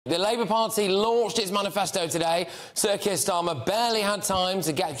The Labour Party launched its manifesto today. Sir Keir Starmer barely had time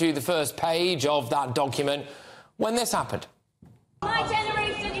to get through the first page of that document when this happened. My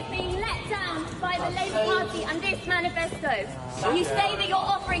generation is being let down by the Labour Party and this manifesto. You say that you're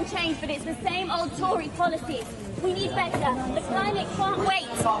offering change, but it's the same old Tory policies. We need better. The climate can't wait.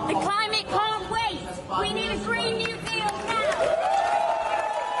 The climate can't wait. We need a Green New Deal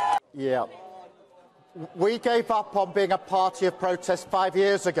now. Yeah. We gave up on being a party of protest 5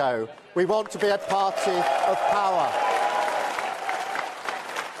 years ago. We want to be a party of power.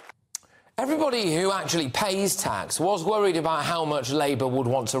 Everybody who actually pays tax was worried about how much Labour would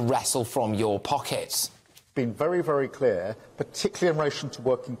want to wrestle from your pockets. Been very, very clear, particularly in relation to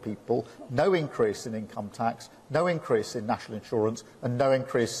working people, no increase in income tax, no increase in national insurance and no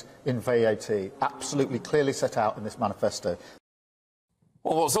increase in VAT. Absolutely clearly set out in this manifesto.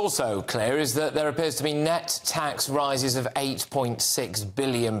 Well, what's also clear is that there appears to be net tax rises of £8.6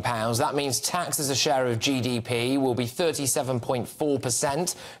 billion. That means tax as a share of GDP will be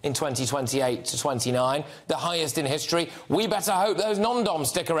 37.4% in 2028 to 29, the highest in history. We better hope those non-doms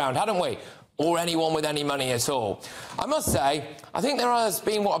stick around, hadn't we? Or anyone with any money at all. I must say, I think there has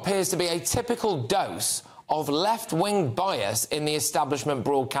been what appears to be a typical dose of left-wing bias in the establishment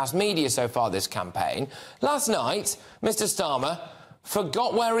broadcast media so far this campaign. Last night, Mr Starmer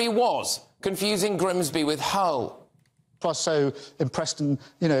forgot where he was, confusing Grimsby with Hull. I was so impressed, when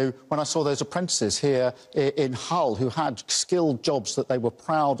I saw those apprentices here in Hull who had skilled jobs that they were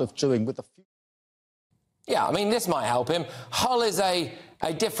proud of doing with the... Yeah, I mean, this might help him. Hull is a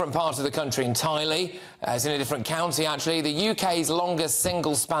different part of the country entirely. It's in a different county, actually. The UK's longest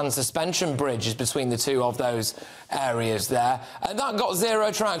single-span suspension bridge is between the two of those areas there. And that got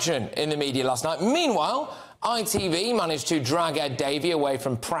zero traction in the media last night. Meanwhile, ITV managed to drag Davey away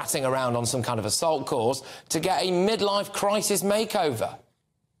from prattling around on some kind of assault course to get a midlife crisis makeover.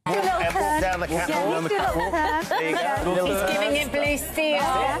 Walk down the catwalk. There you go. He's giving it blue steel.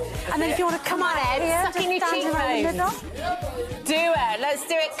 And then if you want to come on, Ed, suck in your cheekbones. Do it. Let's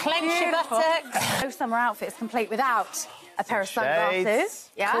do it. Clench your buttocks. No summer outfit's complete without a pair of sunglasses.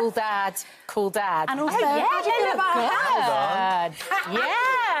 Yeah. Cool dad. Cool dad. And also, how do you feel about her?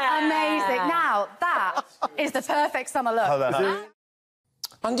 Yeah. Amazing. Now, that is the perfect summer look.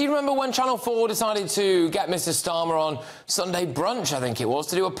 And do you remember when Channel 4 decided to get Mr Starmer on Sunday Brunch, I think it was,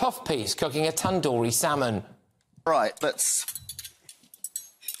 to do a puff piece cooking a tandoori salmon? Right, let's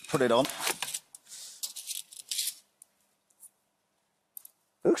put it on.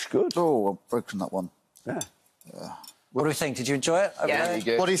 Looks good. Oh, I've broken that one. Yeah. What do we think? Did you enjoy it? Yeah. Really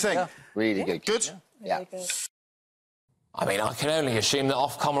good. What do you think? Yeah. Really good. Good? Yeah. Good. I mean, I can only assume that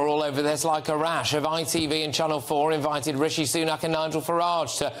Ofcom are all over this like a rash. Have ITV and Channel 4 invited Rishi Sunak and Nigel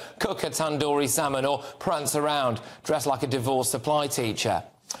Farage to cook a tandoori salmon or prance around dressed like a divorced supply teacher?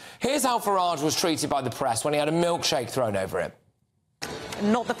 Here's how Farage was treated by the press when he had a milkshake thrown over him.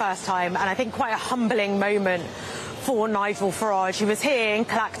 Not the first time, and I think quite a humbling moment for Nigel Farage. He was here in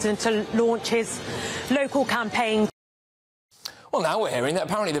Clacton to launch his local campaign. Well, now we're hearing that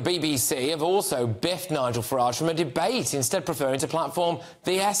apparently the BBC have also biffed Nigel Farage from a debate, instead preferring to platform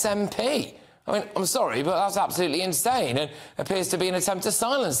the SNP. I mean, I'm sorry, but that's absolutely insane and appears to be an attempt to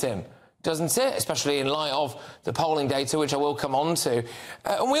silence him, doesn't it? Especially in light of the polling data, which I will come on to.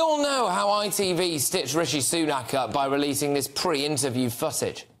 And we all know how ITV stitched Rishi Sunak up by releasing this pre-interview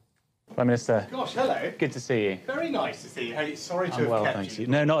footage. Prime Minister. Gosh, hello. Good to see you. Very nice to see you. Hey, sorry to have well, kept thanks you.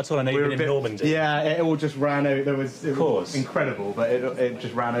 No, not at all. I know you've been in Normandy. Yeah, it all just ran over. It was incredible, but it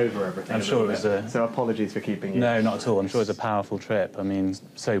just ran over everything. I'm sure it was So apologies for keeping you. No, not at all. I'm sure it was a powerful trip. I mean,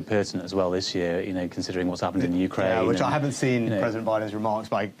 so pertinent as well this year, considering what's happened in Ukraine. Yeah, which I haven't seen President Biden's remarks,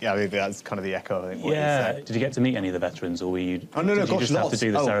 but that's kind of the echo, I think, what he said. Did you get to meet any of the veterans, or were you... Oh, no, did you just have to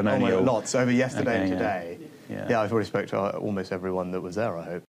do the ceremonial... Oh, lots. Over yesterday and today. Yeah, I've already spoke to almost everyone that was there, I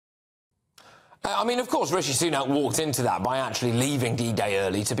hope. I mean, of course, Rishi Sunak walked into that by actually leaving D-Day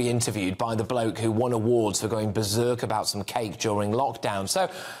early to be interviewed by the bloke who won awards for going berserk about some cake during lockdown. So,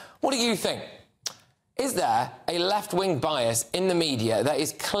 what do you think? Is there a left-wing bias in the media that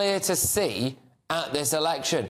is clear to see at this election?